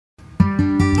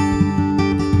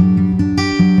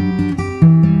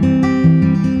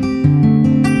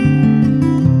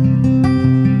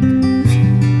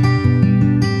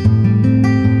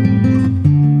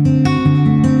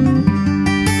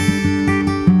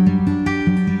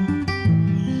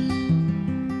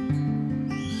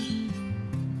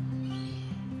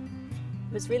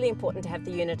really important to have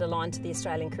the unit aligned to the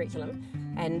Australian curriculum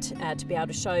and to be able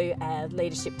to show our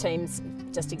leadership teams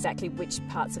just exactly which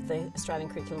parts of the Australian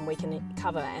curriculum we can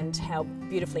cover and how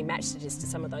beautifully matched it is to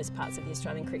some of those parts of the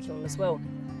Australian curriculum as well.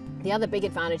 The other big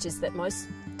advantage is that most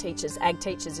teachers, ag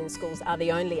teachers in schools, are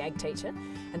the only ag teacher,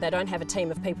 and they don't have a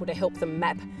team of people to help them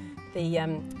map the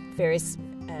various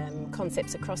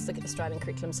concepts across the Australian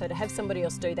curriculum. So to have somebody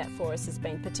else do that for us has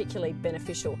been particularly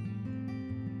beneficial.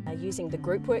 Using the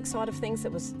group work side of things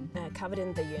that was covered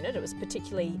in the unit, it was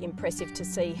particularly impressive to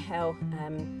see how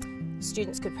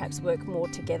students could perhaps work more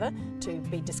together to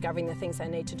be discovering the things they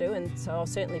need to do, and so I'll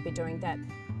certainly be doing that.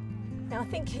 Now, I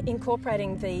think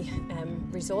incorporating the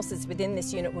resources within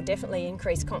this unit will definitely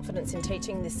increase confidence in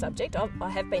teaching this subject. I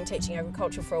have been teaching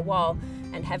agriculture for a while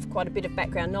and have quite a bit of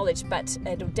background knowledge, but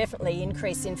it'll definitely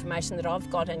increase information that I've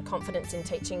got and confidence in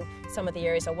teaching some of the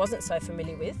areas I wasn't so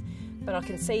familiar with. But I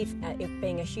can see it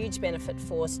being a huge benefit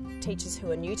for teachers who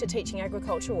are new to teaching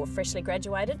agriculture or freshly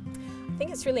graduated. I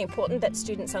think it's really important that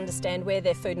students understand where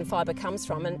their food and fibre comes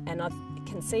from, and I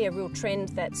can see a real trend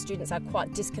that students are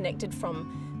quite disconnected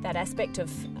from that aspect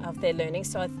of their learning.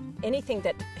 So anything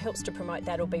that helps to promote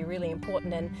that will be really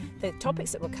important, and the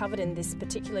topics that were covered in this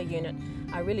particular unit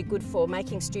are really good for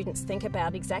making students think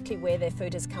about exactly where their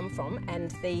food has come from and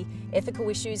the ethical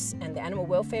issues and the animal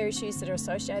welfare issues that are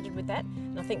associated with that.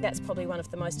 And I think that's probably one of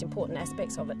the most important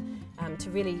aspects of it,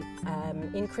 to really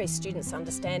increase students'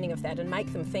 understanding of that and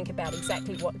make them think about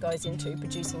exactly what goes into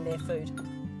producing their food.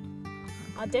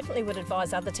 I definitely would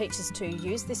advise other teachers to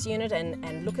use this unit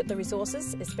and look at the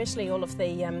resources, especially all of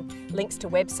the links to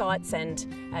websites and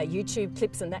YouTube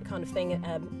clips and that kind of thing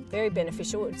are very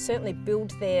beneficial. It would certainly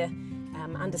build their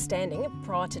understanding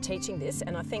prior to teaching this,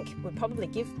 and I think would probably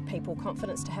give people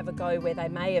confidence to have a go where they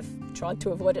may have tried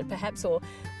to avoid it perhaps or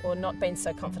not been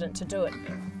so confident to do it.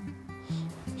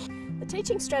 The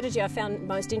teaching strategy I found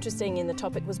most interesting in the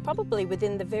topic was probably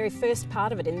within the very first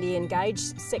part of it, in the engage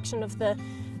section of the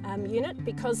unit,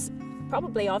 because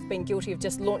probably I've been guilty of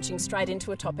just launching straight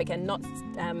into a topic and not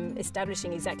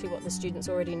establishing exactly what the students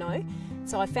already know.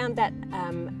 So I found that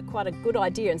quite a good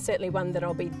idea, and certainly one that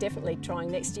I'll be definitely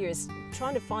trying next year, is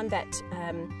trying to find that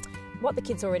what the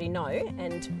kids already know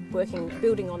and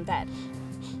building on that.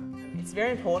 It's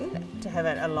very important to have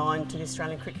it aligned to the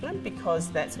Australian curriculum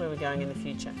because that's where we're going in the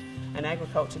future. And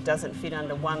agriculture doesn't fit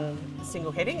under one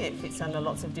single heading, it fits under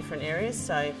lots of different areas,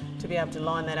 so to be able to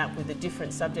line that up with the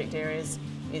different subject areas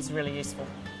is really useful.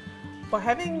 By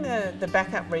having the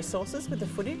backup resources with the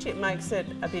footage, it makes it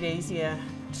a bit easier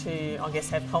to, I guess,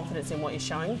 have confidence in what you're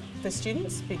showing for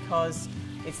students because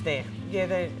it's there. Yeah,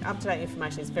 the up-to-date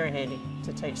information is very handy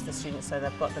to teach the students so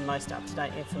they've got the most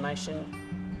up-to-date information.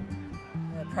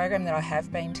 The program that I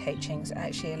have been teaching is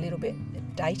actually a little bit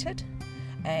dated.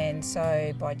 And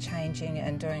so by changing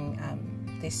and doing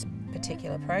this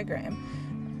particular program,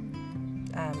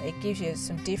 it gives you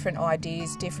some different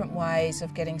ideas, different ways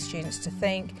of getting students to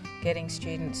think, getting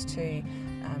students to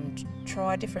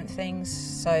try different things.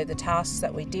 So the tasks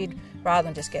that we did, rather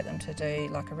than just get them to do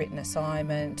like a written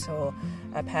assignment or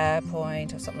a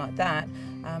PowerPoint or something like that,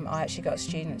 I actually got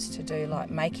students to do like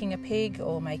making a pig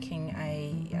or making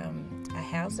a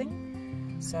housing,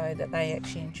 so that they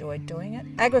actually enjoyed doing it.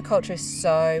 Agriculture is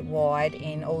so wide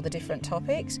in all the different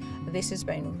topics. This has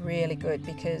been really good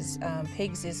because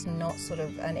pigs is not sort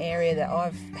of an area that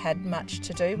I've had much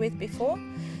to do with before.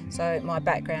 So my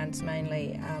background's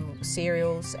mainly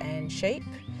cereals and sheep,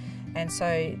 and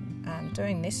so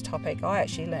doing this topic I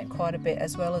actually learnt quite a bit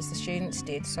as well as the students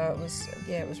did, so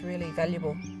it was really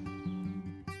valuable.